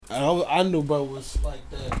I knew bro was like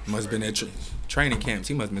that. Must have been at training camps.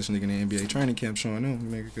 He must have been nigga in the NBA training camp showing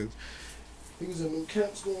them, nigga, cause He was in them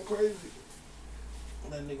camps going crazy.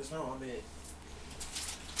 Let niggas know, I mean.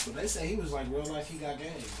 But they say he was like real life. He got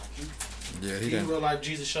game. Like he real life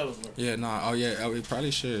Jesus Shuttlesworth. Yeah, nah. Oh yeah, he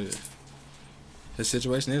probably should. His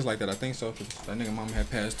situation is like that. I think so. Cause that nigga mama had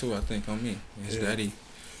passed too. I think on me. His daddy.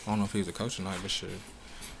 I don't know if he was a coach or not, but shit,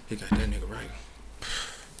 he got that nigga right.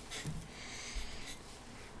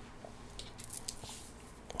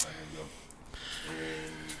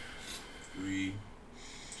 Three,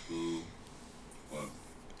 2, 1.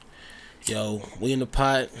 Yo, we in the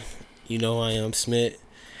pot. You know I am Smith,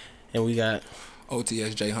 and we got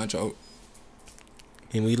OTSJ Huncho.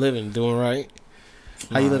 And we living, doing right.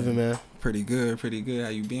 How you living, man? Pretty good. How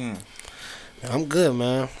you been? I'm good,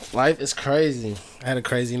 man. Life is crazy. I had a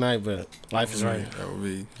crazy night, but life is right. That would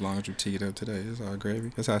be as long as you teed up today. It's all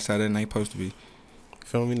gravy. That's how Saturday night supposed to be.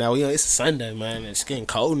 Feel me? Now it's Sunday, man. It's getting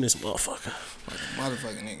cold in this motherfucker. Like a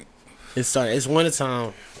motherfucking nigga. It's winter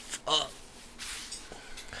time. Fuck.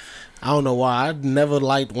 I don't know why. I never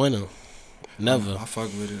liked winter. Never. I fuck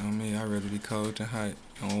with it on me. I'd rather be cold than hot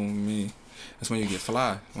on me. That's when you get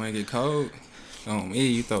fly. When it get cold, on me,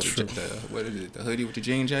 you throw what is it, the hoodie with the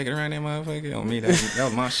jean jacket around that motherfucker. On me, that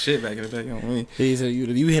was my shit back in the day. On me. He said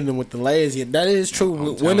you hit them with the layers. Yeah, that is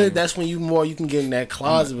true. Winter, that's when you can get in that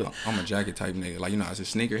closet. I'm a jacket type nigga. Like, you know, I said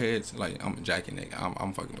sneakerheads. Like, I'm a jacket nigga.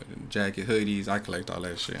 I'm fucking with them. Jacket, hoodies. I collect all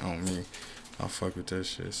that shit on me. I fuck with that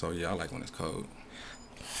shit. So yeah, I like when it's cold.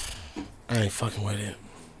 I ain't fucking with it.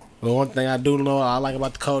 But one thing I do know I like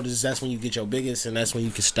about the cold is that's when you get your biggest and that's when you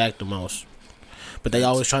can stack the most. But they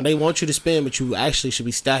always they want you to spend, but you actually should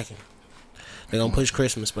be stacking. They gonna push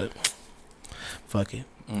Christmas, but fuck it.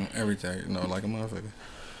 Everything, you know, like a motherfucker.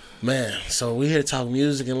 Man, so we here to talk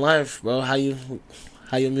music and life, bro. How your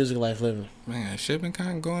music life living? Man, shit been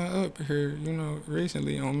kind of going up here, you know,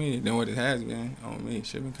 recently on me than what it has been on me.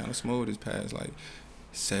 Shit been kind of smooth this past like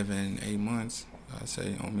 7-8 months. I'd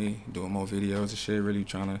say on me, doing more videos and shit, really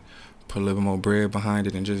trying to put a little more bread behind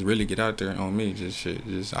it and just really get out there on me.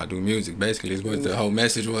 Just I do music basically is what the whole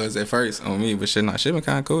message was at first on me. But shit been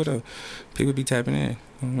kind of cool though. People be tapping in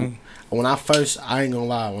on me. I ain't gonna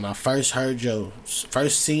lie, when I first heard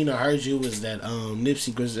first seen or heard you was that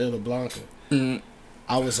Nipsey Griselda Blanca. Mm-hmm.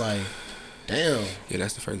 I was like, damn. Yeah,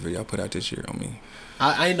 that's the first video I put out this year on me.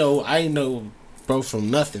 I know bro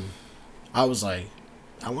from nothing. I was like,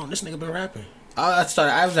 how long this nigga been rapping? I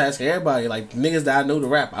was asking everybody, like, niggas that I knew to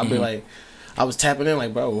rap. I'd be like, I was tapping in,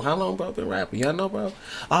 like, bro, how long bro been rapping? Y'all know, bro?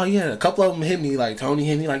 Oh, yeah, a couple of them hit me, like, Tony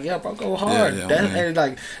hit me, like, yeah, bro, go hard.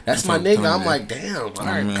 That's my nigga. I'm like, damn, all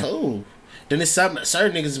right, cool. Then it's certain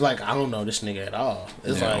niggas like, I don't know this nigga at all.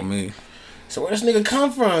 It's like, me. So where this nigga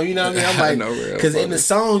come from? You know what I mean? I'm like, because in the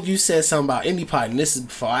song you said something about Indie Pot, and this is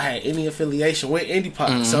before I had any affiliation with Indie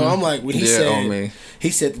Pot. Mm-hmm. So I'm like, when he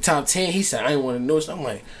said the top 10, he said I ain't want to know it. So I'm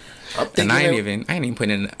like, and I ain't even put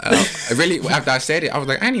in really after I said it, I was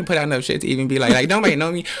like, I ain't even put out enough shit to even be like nobody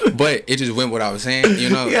know me, but it just went what I was saying, you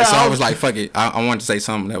know. Yeah, so I was like, fuck it, I wanted to say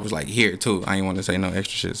something that was like here too. I ain't want to say no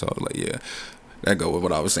extra shit, so I was like, yeah, that go with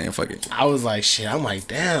what I was saying. Fuck it. I was like, shit. I'm like,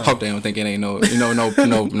 damn. Hope they don't think it ain't no, you know,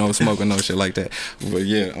 no smoke or no shit like that. But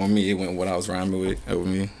yeah, on me, it went what I was rhyming with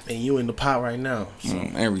me. And you in the pot right now. So.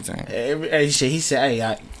 Everything. He said,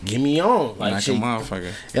 hey, get me on, like shit. A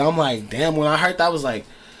motherfucker. Yeah, I'm like, damn. When I heard that, I was like,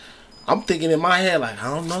 I'm thinking in my head, like,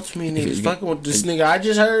 I don't know too many niggas fucking with this nigga. I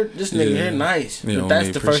just heard this nigga here nice. Yeah, but that's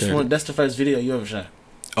the first one. That's the first video you ever shot.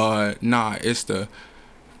 Nah, it's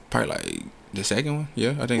probably like the second one.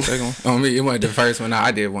 Yeah, I think the second one. On me, it wasn't the first one. Nah,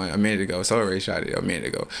 I did one a minute ago. So I already shot it a minute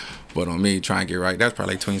ago. But on me, trying to get right, that's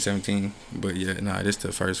probably like 2017. But yeah, nah, this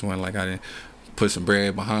the first one. Like, I didn't put some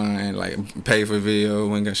bread behind, like, pay for video,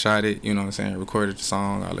 went and shot it, you know what I'm saying, recorded the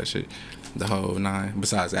song, all that shit. The whole 9,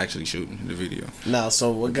 besides actually shooting the video. Now,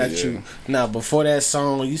 so what got you? Now, before that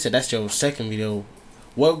song, you said that's your second video.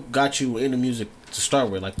 What got you into music to start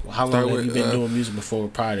with? Like, how long have you been doing music before,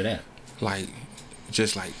 prior to that? Like,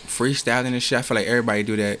 just like freestyling and shit. I feel like everybody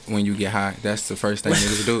do that when you get high. That's the first thing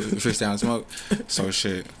niggas do, freestyle and smoke. So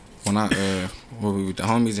shit. When I with the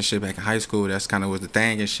homies and shit back in high school, that's kind of was the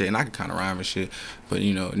thing and shit, and I could kind of rhyme and shit, but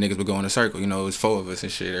you know, niggas would go in a circle, you know, it was 4 of us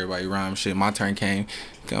and shit, everybody rhyme shit. My turn came,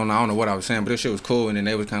 I don't know what I was saying, but this shit was cool, and then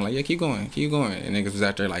they was kind of like, yeah, keep going, and niggas was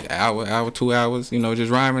out there like hour, 2 hours, you know,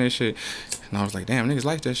 just rhyming and shit, and I was like, damn, niggas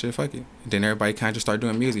like that shit, fuck it. And then everybody kind of just started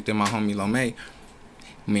doing music. Then my homie Lomay,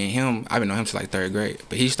 me and him, I've been knowing him since like 3rd grade,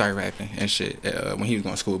 but he started rapping and shit when he was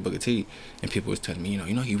going to school with Booker T, and people was telling me,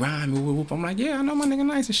 you know, he rhyme, whoop, whoop. I'm like, yeah, I know my nigga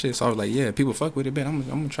nice and shit. So I was like, yeah, people fuck with it, bet I'm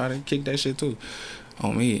gonna try to kick that shit too.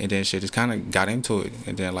 on me, and then shit just kind of got into it,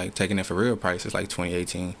 and then like taking it for real price is like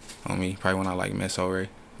 2018 on me. Probably when I like met Sorey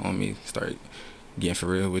on me, start getting for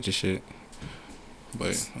real with this shit.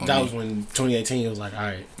 But that was when 2018 was like, all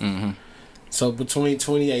right. Mm-hmm. So between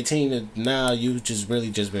 2018 and now, you just really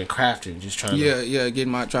just been crafting, just trying to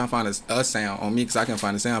trying to find a sound on me, because I couldn't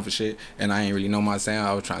find a sound for shit, and I ain't really know my sound.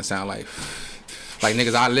 I was trying to sound like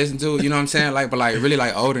niggas I listen to, you know what I'm saying? Like, but like really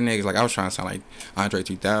like older niggas. Like I was trying to sound like Andre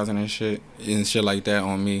 3000 and shit like that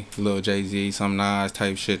on me. Lil Jay-Z, some Nas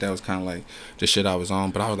type shit. That was kind of like the shit I was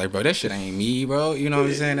on. But I was like, bro, that shit ain't me, bro. You know what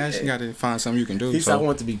I'm saying? That shit gotta find something you can do. He said, I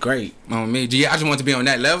want to be great. On me, yeah, I just want to be on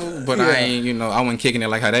that level, but I ain't, you know, I wasn't kicking it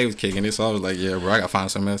like how they was kicking it. So I was like, yeah, bro, I gotta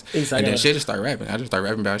find something else. And then shit just start rapping. I just start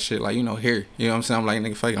rapping about shit like, you know, here. You know what I'm saying? I'm like,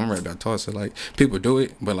 nigga, fuck it, I'm rapping about Tulsa. Like, people do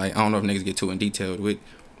it, but like, I don't know if niggas get too in detailed with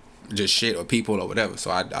just shit or people or whatever.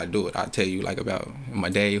 So I do it. I tell you like about my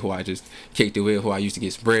day, who I just kicked it with, who I used to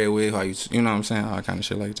get spread with, who I used to, you know what I'm saying, all kind of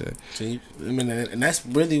shit like that. See, I mean, and that's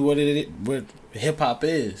really what what hip hop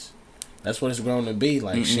is. That's what it's grown to be.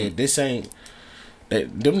 Like shit, this ain't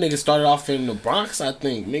that. Them niggas started off in the Bronx, I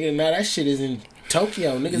think. Nigga, now that shit is in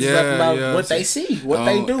Tokyo. Niggas rapping about what they see, what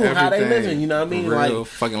they do, how they living. You know what I mean? Real like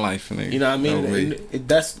fucking life, nigga. You know what I mean?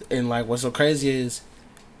 That's and like what's so crazy is,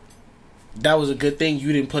 that was a good thing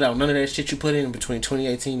you didn't put out none of that shit you put in between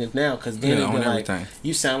 2018 and now, because then it been like,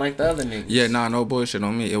 you sound like the other niggas. Yeah, no bullshit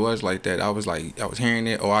on me. It was like that. I was hearing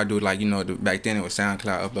it, or I do like, you know, back then it was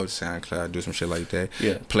SoundCloud, upload to SoundCloud, do some shit like that.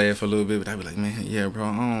 Yeah. Play it for a little bit, but I'd be like, man, yeah, bro,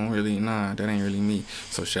 I don't really, that ain't really me.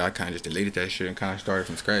 So shit, I kind of just deleted that shit and kind of started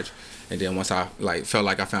from scratch. And then once I like felt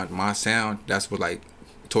like I found my sound, that's what like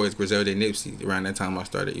towards Griselda and Nipsey, around that time I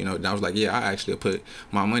started, you know, and I was like, yeah, I actually put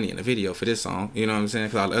my money in the video for this song, you know what I'm saying,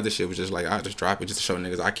 because all the other shit was just like, I just drop it just to show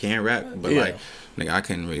niggas I can rap, but like, nigga, I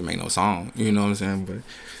couldn't really make no song, you know what I'm saying,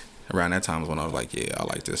 but around that time was when I was like, yeah, I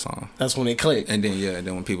like this song. That's when it clicked. And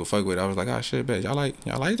then when people fuck with it, I was like, oh shit, bet y'all like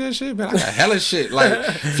that shit, bet I got hella shit, like,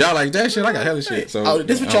 if y'all like that shit, I got hella shit. So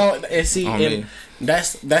this what y'all, and see, and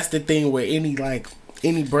that's the thing where any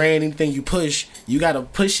brand, anything you push, you gotta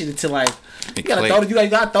push it until like, you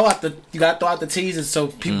gotta throw out the teasers, so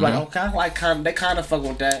people like, okay, they kind of fuck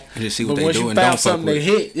with that. Just see what but they once do you and found don't something fuck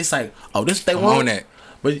they with. hit, it's like, oh, this what they I'm want. on that.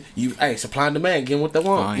 But you, supply and demand, give them what they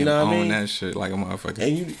want. You know what I mean? that shit like a motherfucker.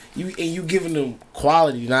 And you giving them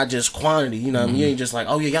quality, not just quantity. You know what I mean? You ain't just like,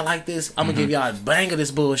 oh yeah, y'all like this, I'm gonna give y'all a bang of this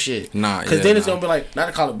bullshit. Because then it's gonna be like, not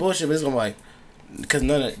to call it bullshit, but it's gonna be like, because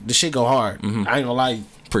none of the shit go hard. I ain't gonna lie.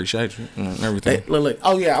 Appreciate you. Everything. Look.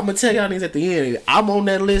 Oh yeah, I'm gonna tell y'all niggas at the end. I'm on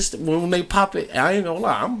that list when they pop it. I ain't gonna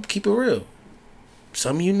lie. I'm keep it real.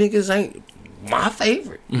 Some of you niggas ain't my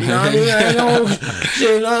favorite. You know what I mean? I ain't gonna,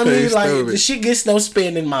 you know what I mean? Like the shit gets no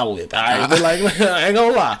spin in my whip. Alright, but like I ain't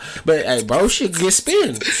gonna lie. But hey, bro, shit get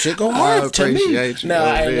spin. Shit go hard to me. Now,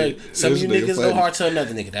 like some of you niggas go hard to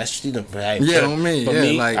another nigga. That's you know. Hey, on me. For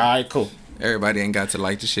me, like, alright, cool. Everybody ain't got to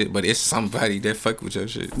like the shit, but it's somebody that fuck with your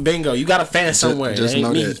shit. Bingo, you got a fan somewhere. Just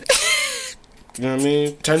know me. that. You know what I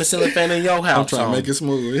mean? Turn the ceiling fan in your house. I'm trying to make it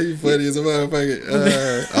smooth. He funny as a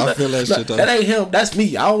motherfucker. I feel that shit though. That ain't him. That's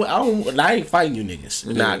me. I ain't fighting you niggas.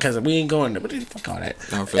 Yeah. Nah, because we ain't going there. But fuck all that.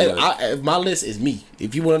 I feel that. My list is me.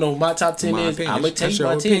 If you want to know who my top 10 is, I'm going to tell you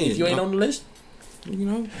my 10. If you ain't on the list, you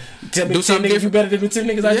know, tell me 10 niggas you better than the 10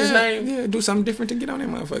 niggas I just named. Yeah, do something different to get on that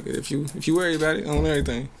motherfucker. If you worry about it, on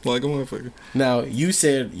everything, like a motherfucker. Now, you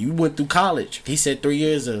said you went through college. He said 3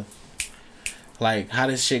 years of, like, how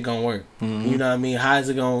this shit gonna work? You know what I mean? How is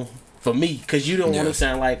it gonna, for me? Because you don't want to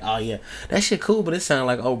sound like, oh yeah, that shit cool, but it sound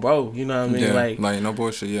like, oh bro, you know what I mean? Yeah, like no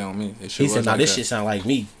bullshit, on me. He said, no, this shit sound like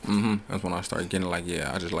me. That's when I started getting like,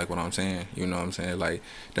 I just like what I'm saying. You know what I'm saying? Like,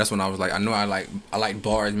 that's when I was like, I know I like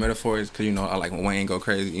bars, metaphors, because, you know, I like when Wayne go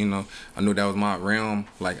crazy, you know. I knew that was my realm.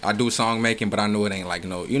 Like, I do song making, but I know it ain't like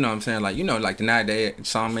no, you know what I'm saying? Like, you know, like the nowadays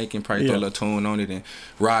song making, probably throw a little tune on it and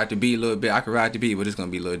ride the beat a little bit. I can ride the beat, but it's going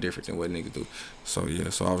to be a little different than what niggas do. So,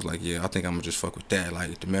 so I was like, I think I'm going to just fuck with that.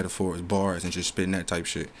 Like, the metaphors, bars, and just spitting that type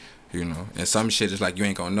shit, you know. And some shit is like, you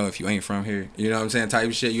ain't going to know if you ain't from here. You know what I'm saying? Type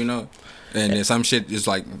of shit, you know. And then some shit is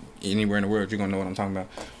like, anywhere in the world, you're going to know what I'm talking about.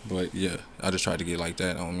 But, I just tried to get like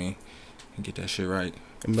that on me. And get that shit right.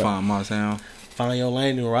 Find my sound. Find your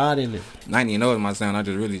lane and ride in it. I didn't even know it was my sound. I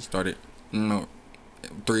just really started,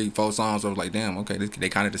 3-4 songs. I was like, damn, okay, they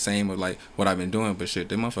kind of the same with like what I've been doing, but shit,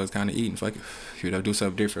 them motherfuckers kind of eating. Fuck it, if you do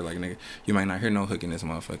something different, like nigga, you might not hear no hook in this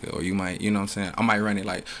motherfucker, or you might, you know what I'm saying? I might run it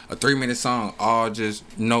like a 3-minute song, all just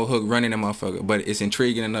no hook running that motherfucker, but it's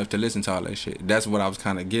intriguing enough to listen to all that shit. That's what I was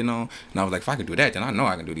kind of getting on, and I was like, if I could do that, then I know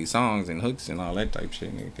I can do these songs and hooks and all that type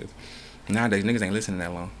shit, nigga. Because nowadays niggas ain't listening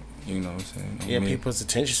that long. You know what I'm saying? Yeah, people's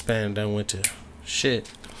attention span done went to shit.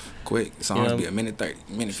 Quick songs Yeah. be a minute 30,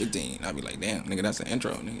 minute 15. I'd be like, damn, nigga, that's an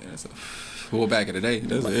intro, nigga. That's a well back in the day.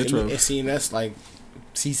 That's an intro. And see, that's like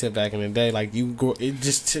he said back in the day. Like you grow, it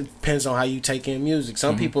just depends on how you take in music.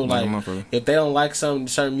 Some people Like a like motherfucker. if they don't like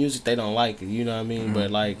certain music, they don't like it. You know what I mean?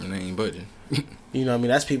 But like And they ain't budging. you know what I mean?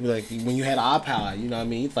 That's people like when you had iPod. You know what I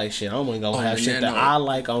mean? It's like shit. I'm only gonna Oh, have yeah, shit that no. I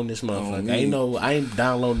like on this motherfucker. me. I ain't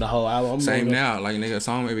downloading the whole album. I'm Same gonna- now, like nigga, a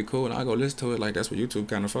song may be cool and I go listen to it, like that's what YouTube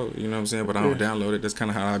kind of for, you know what I'm saying? But I don't download it. That's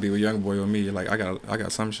kind of how I be with Young Boy or me. Like I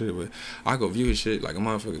got some shit, but I go view his shit like a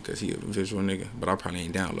motherfucker because he a visual nigga. But I probably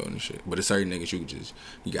ain't downloading the shit. But it's certain niggas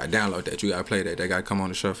you gotta download that, you gotta play that, they gotta come on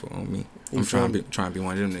the shuffle on me. I'm trying to be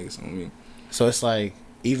one of them niggas on me. So it's like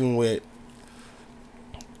even with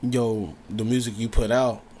the music you put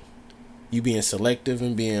out, you being selective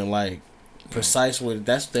and being like precise with it,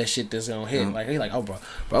 that's that shit that's gonna hit. Like he like, oh bro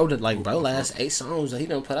last 8 songs that he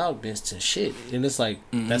done put out been to shit, and it's like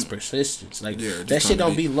that's persistence. Like Yeah, that shit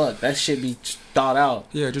don't be luck. That shit be thought out.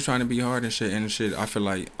 Yeah, just trying to be hard and shit. I feel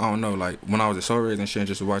like, I don't know, like when I was at Soul Reds and shit,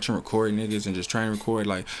 just watching record niggas and just trying to record,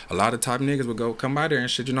 like a lot of top niggas would come by there and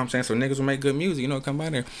shit, you know what I'm saying? So niggas would make good music, you know, come by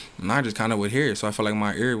there. And I just kind of would hear it. So I feel like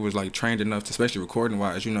my ear was like trained enough to, especially recording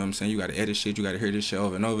wise, you know what I'm saying? You got to edit shit, you got to hear this shit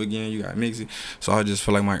over and over again, you got to mix it. So I just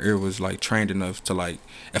feel like my ear was like trained enough to like,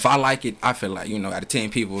 if I like it, I feel like, you know, out of 10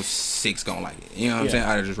 people, 6 gonna like it. You know what I'm saying?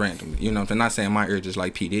 Out of just randomly. You know what I'm saying? Not saying my ear just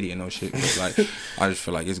like P. Diddy and no shit, but like, I just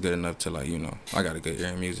feel like it's good enough to like, you know, I got a good ear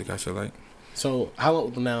in music, I feel like. So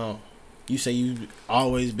how now? You say you've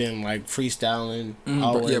always been like freestyling.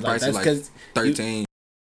 Always, Yeah, like, probably that's like 13.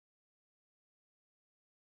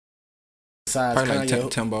 Besides Probably like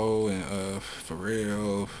Kanye, Timbo and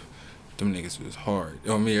Pharrell. Them niggas was hard. You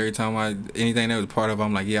know what I mean? Every time anything that was part of it,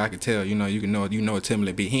 I'm like, yeah, I could tell. You know, you know a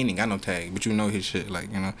Timbaland beat. He ain't got no tag, but you know his shit.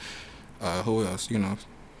 Like, you know, who else? You know,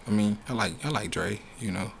 I mean, I like Dre.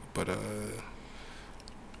 You know, but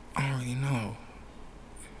I don't really know.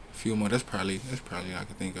 A few more. That's probably I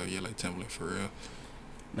can think of. Yeah, like Timbaland, Pharrell.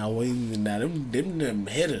 them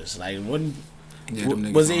hitters like wasn't. Yeah, them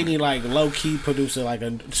niggas Was there hard. any like low key producer like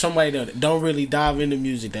somebody that don't really dive into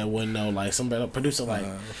music that wouldn't know, like somebody producer like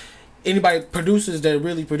anybody producers that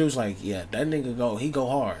really produce, like that nigga he go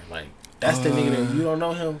hard, like that's the nigga that you don't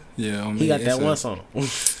know him, Yeah, I mean, he got that one song.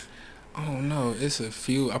 I don't know. It's a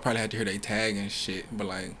few. I probably had to hear they tag and shit, but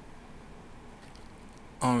like,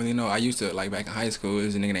 I don't really know. I used to, like, back in high school, there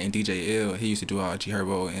was a nigga named DJ L. He used to do all G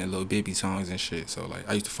Herbo and Lil Bibby songs and shit. So, like,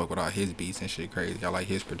 I used to fuck with all his beats and shit crazy. I like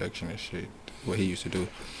his production and shit, what he used to do.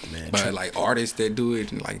 Man, But, like, artists that do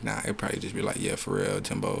it, and like, nah, it probably just be like, yeah, Pharrell,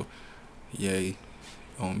 Timbo, Ye,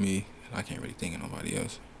 on me. I can't really think of nobody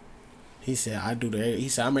else. he said he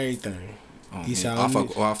said I'm everything. On He me. said I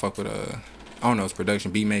fuck with, I don't know, it's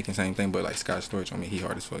production, beat making, same thing, but, like, Scott Storch on me, he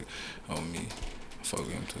hard as fuck on me. I fuck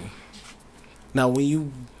with him, too. Now when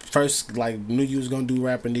you first like knew you was gonna do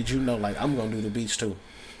rapping, did you know like I'm gonna do the beats too,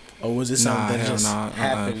 or was it something that just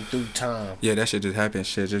happened through time? Yeah, that shit just happened.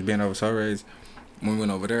 Shit, just being over Soul Reds. When we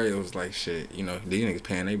went over there, it was like shit. You know, these niggas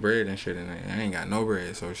paying their bread and shit, and I ain't got no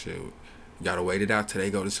bread, so shit. Gotta wait it out till they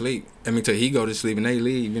go to sleep. I mean, till he go to sleep and they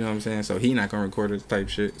leave. You know what I'm saying? So he not gonna record this type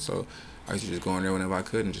shit. So I used to just go in there whenever I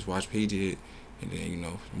could and just watch P did. And then, you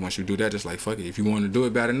know, once you do that, just like, fuck it. If you want to do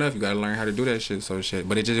it bad enough, you got to learn how to do that shit. So, shit.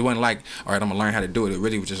 But it wasn't like, all right, I'm going to learn how to do it. It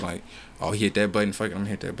really was just like, oh, he hit that button, fuck it, I'm going to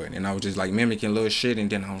hit that button. And I was just, like, mimicking little shit. And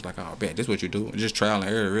then I was like, oh, bet, this is what you do. Just trial and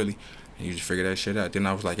error, really. And you just figure that shit out. Then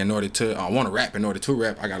I was like, I want to rap. In order to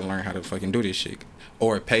rap, I got to learn how to fucking do this shit.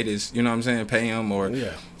 Or pay this, you know what I'm saying? Pay him or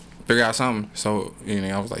figure out something. So, you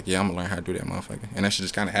know, I was like, yeah, I'm going to learn how to do that motherfucker. And that shit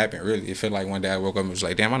just kind of happened, really. It felt like one day I woke up and was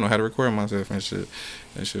like, damn, I know how to record myself and shit.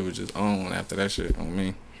 That shit was just on after that shit on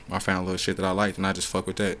me. I found little shit that I liked and I just fuck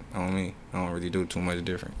with that on me. I don't really do too much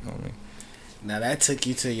different on me. Now that took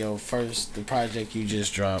you to the project you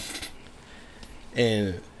just dropped.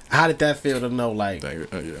 And how did that feel to know like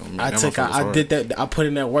I did that, I put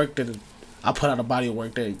in that work I put out a body of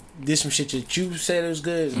work that did some shit that you said it was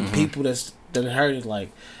good and people that heard it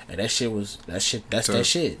like, hey, that's that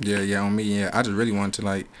shit. Yeah, on me, yeah. I just really wanted to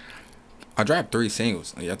like, I dropped 3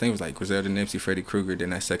 singles. I think it was like Griselda, Nipsey, Freddy Krueger, then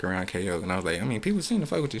that second round KO. And I was like, I mean, people seem to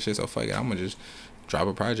fuck with this shit, so fuck it. I'm going to just drop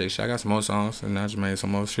a project shit. I got some more songs, and I just made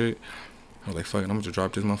some more shit. I was like, fuck it, I'm going to just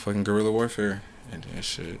drop this motherfucking Guerrilla Warfare. And then that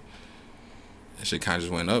shit kind of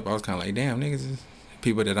just went up. I was kind of like, damn, niggas,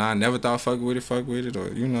 people that I never thought fuck with it,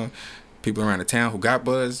 or, you know, people around the town who got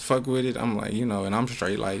buzz fuck with it. I'm like, you know, and I'm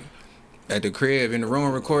straight like, at the crib in the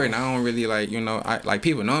room recording, I don't really like, you know, I like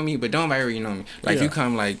people know me, but nobody really know me. Like if you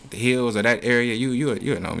come like the hills or that area,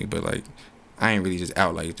 you know me, but like I ain't really just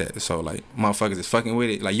out like that. So like motherfuckers is fucking with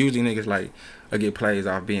it. Like usually niggas like I get plays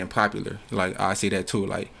off being popular. Like I see that too.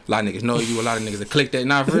 Like a lot of niggas know you. A lot of niggas will click that.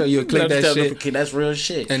 Not for real. You'll click that shit. That's real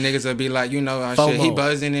shit. And niggas will be like, you know, shit, he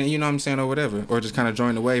buzzing and you know what I'm saying or whatever, or just kind of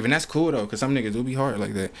join the wave. And that's cool though, cause some niggas do be hard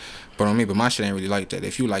like that. But on me, but my shit ain't really like that.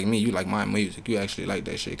 If you like me, you like my music. You actually like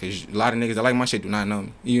that shit. Cause a lot of niggas that like my shit do not know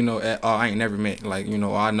me. You know, at all. I ain't never met like you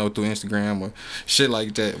know. I know through Instagram or shit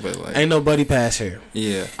like that. But like, ain't nobody pass here.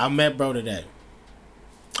 Yeah. I met bro today.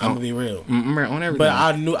 I'm gonna be real. On everything. But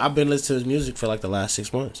I've been listening to his music for like the last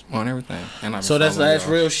 6 months. On everything. And so that's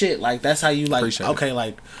real shit. Like that's how you like. Appreciate okay, it.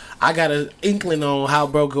 like I got an inkling on how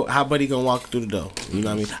Buddy gonna walk through the door. You know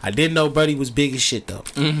what I mean? I didn't know Buddy was big as shit though.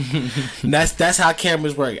 that's how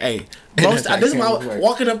cameras work. Hey, this is my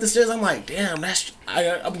walking up the stairs. I'm like, damn,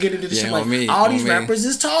 I'm getting into this shit. Like all these rappers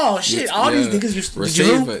is tall. Shit, all these niggas used to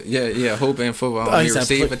receiver. Yeah, hooping football on me,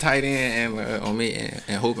 receiver tight end, and on me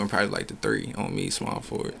and hooping probably like the 3 on me, small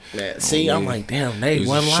forward. Yeah, see, I'm like, damn, they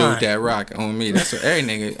one line. Shoot that rock on me. That's what every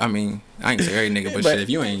nigga. I mean, I ain't say every nigga, but shit, if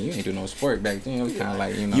you ain't do no sport back then, it was kind of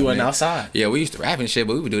like you went outside. Yeah, we used to rap and shit,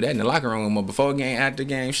 but we would do that in the locker room or before game, after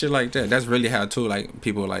game, shit like that. That's really how too like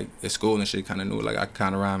people like at school and shit kind of knew like I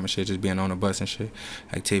kind of rhyme and shit, just being on the bus and shit,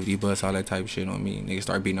 activity bus, all that type of shit on me. Niggas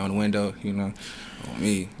start beating on the window, you know, on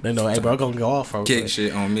me. They know, hey bro, gonna go off. Kick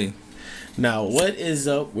shit on me. Now, what is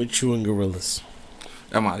up with you and Gorillaz?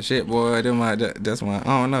 That's my shit, boy. That's my. I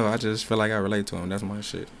don't know. I just feel like I relate to him. That's my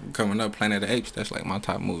shit. Coming up, Planet of the Apes. That's like my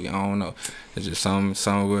top movie. I don't know. It's just some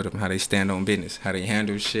with them, how they stand on business, how they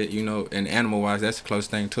handle shit. You know, and animal wise, that's the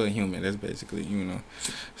closest thing to a human. That's basically, you know.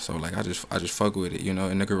 So like, I just fuck with it. You know,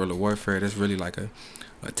 in the guerrilla warfare, that's really like a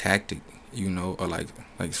tactic. You know, or like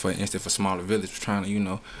for instance, for smaller village trying to, you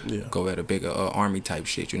know, go at a bigger army type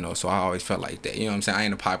shit, you know. So I always felt like that. You know what I'm saying? I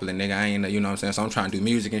ain't a popular nigga. I ain't, you know what I'm saying? So I'm trying to do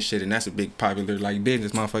music and shit, and that's a big popular like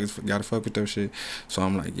business. Motherfuckers gotta fuck with those shit. So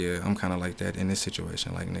I'm like, yeah, I'm kind of like that in this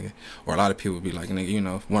situation, like nigga. Or a lot of people be like, nigga, you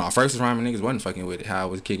know, when I first was rhyming, niggas wasn't fucking with it. How I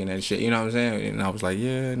was kicking that shit, you know what I'm saying? And I was like,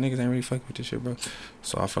 yeah, niggas ain't really fucking with this shit, bro.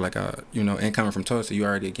 So I feel like you know, and coming from Tulsa, you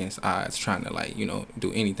already against odds, trying to like, you know,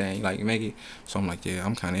 do anything, like make it. So I'm like, yeah,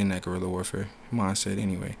 I'm kind of in that guerrilla warfare mindset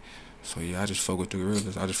anyway. So yeah, I just fuck with the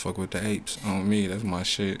gorillas. I just fuck with the apes. On me, that's my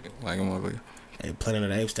shit. Like I'm like, hey, Planet of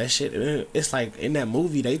the Apes, that shit. It's like in that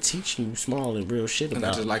movie they teach you small and real shit about. And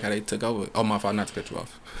I just like how they took over. Oh my fault, not to cut you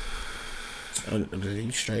off.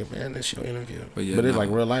 You straight, man. That's your interview. But yeah, it's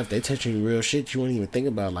like real life. They teaching you real shit you wouldn't even think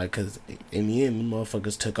about. Like, cause in the end, the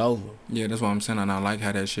motherfuckers took over. Yeah, that's what I'm saying. And I like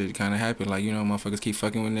how that shit kind of happened. Like, you know, motherfuckers keep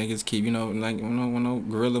fucking with niggas. Keep, you know, like, you know, when no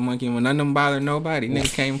gorilla monkey, when none of them bother nobody,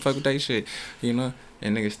 niggas came and fuck with that shit. You know.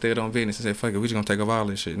 And niggas stood on business and said, fuck it, we just gonna take over all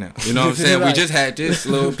this shit now. You know what I'm saying? Right. We just had this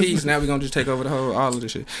little piece, now we gonna just take over all of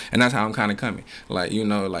this shit. And that's how I'm kind of coming. Like, you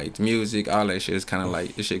know, like music, all that shit is kind of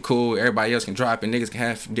like, this shit cool. Everybody else can drop it. Niggas can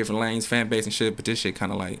have different lanes, fan base and shit. But this shit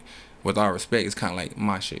kind of like, with all respect, it's kind of like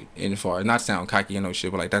my shit. And as far as, not to sound cocky and no shit,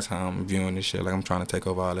 but like that's how I'm viewing this shit. Like I'm trying to take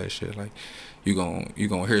over all that shit. Like, you gonna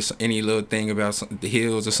hear any little thing about the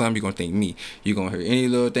hills or something, you gonna think me. You gonna hear any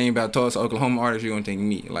little thing about Tulsa, Oklahoma artists, you gonna think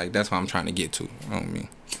me. Like that's what I'm trying to get to. You know what I mean?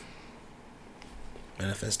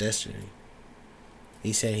 Manifest destiny.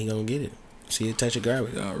 He said he gonna get it. See it, touch it, grab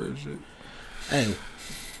it. Yeah, real shit. Hey.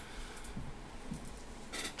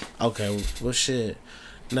 Okay, well shit.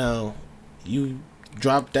 Now, you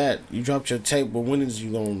dropped that. You dropped your tape, but when is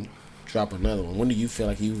you gonna drop another one? When do you feel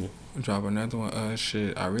like you drop another one?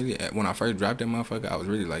 Shit. I really, when I first dropped that motherfucker, I was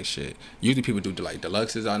really like, shit. Usually people do like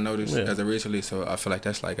deluxes, I noticed, as of recently, so I feel like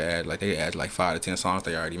that's like they add like 5 to 10 songs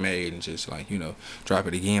they already made and just like, you know, drop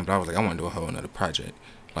it again. But I was like, I want to do a whole another project,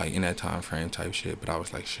 like in that time frame type shit. But I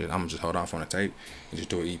was like, shit, I'm gonna just hold off on the tape and just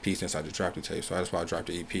do an EP since I just dropped the tape. So that's why I dropped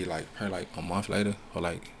the EP like probably like a month later or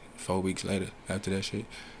like 4 weeks later after that shit.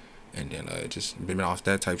 And then just been off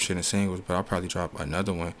that type shit and singles. But I'll probably drop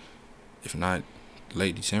another one, if not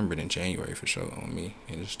late December than January for sure on me,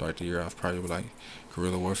 and just start the year off probably with like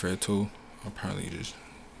Guerrilla Warfare 2. I'll probably just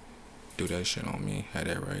do that shit on me. Had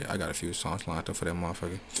that right. I got a few songs lined up for that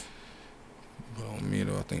motherfucker. But on me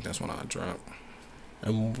though, I think that's when I drop.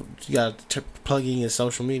 And you got to plug in your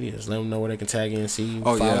social medias. Let them know where they can tag in and see you.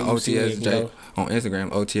 Oh yeah, OTSJ on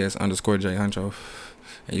Instagram, OTS_J Huncho.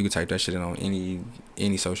 And you can type that shit in on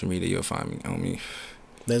any social media, you'll find me on me.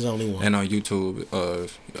 There's only one. And on YouTube,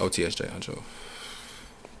 OTSJ Huncho.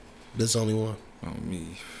 There's only one. On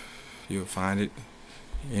me. You'll find it.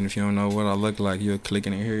 And if you don't know what I look like, you'll click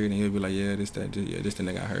in and hear it, and you'll be like, yeah, this the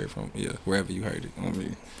nigga I heard from. Yeah, wherever you heard it. On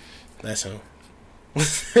me. That's him.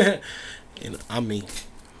 And I'm me.